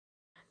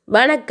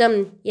வணக்கம்.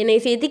 என்னை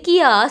செதுக்கிய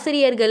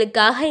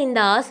ஆசிரியர்களுக்காக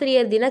இந்த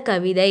ஆசிரியர் தின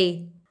கவிதை.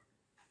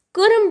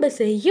 குறும்பு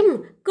செய்யும்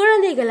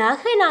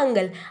குழந்தைகளாக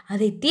நாங்கள்,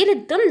 அதை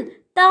திருத்தும்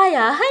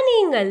தாயாக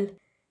நீங்கள்.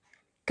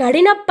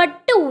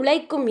 கடினப்பட்டு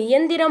உழைக்கும்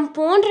இயந்திரம்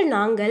போன்று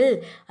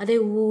நாங்கள், அதை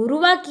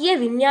உருவாக்கிய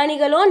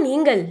விஞ்ஞானிகளோ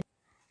நீங்கள்.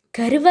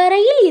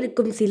 கருவறையில்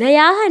இருக்கும்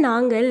சிலையாக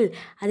நாங்கள்,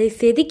 அதை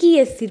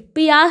செதுக்கிய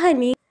சிற்பியாக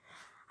நீ.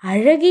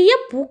 அழகிய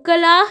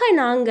பூக்களாக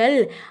நாங்கள்,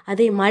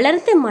 அதை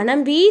மலர்ந்து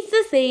மனம்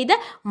வீச செய்த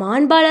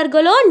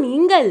மாண்பாளர்களோ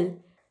நீங்கள்.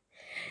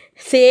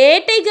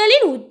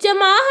 சேட்டைகளின்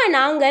உச்சமாக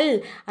நாங்கள்,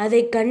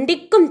 அதை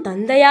கண்டிக்கும்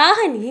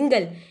தந்தையாக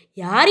நீங்கள்.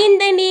 யார்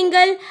இந்த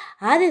நீங்கள்?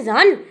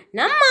 அதுதான்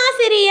நம்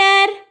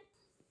ஆசிரியர்.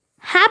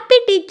 Happy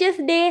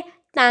teachers day.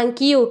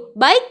 Thank you.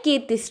 By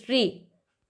Keerthisri.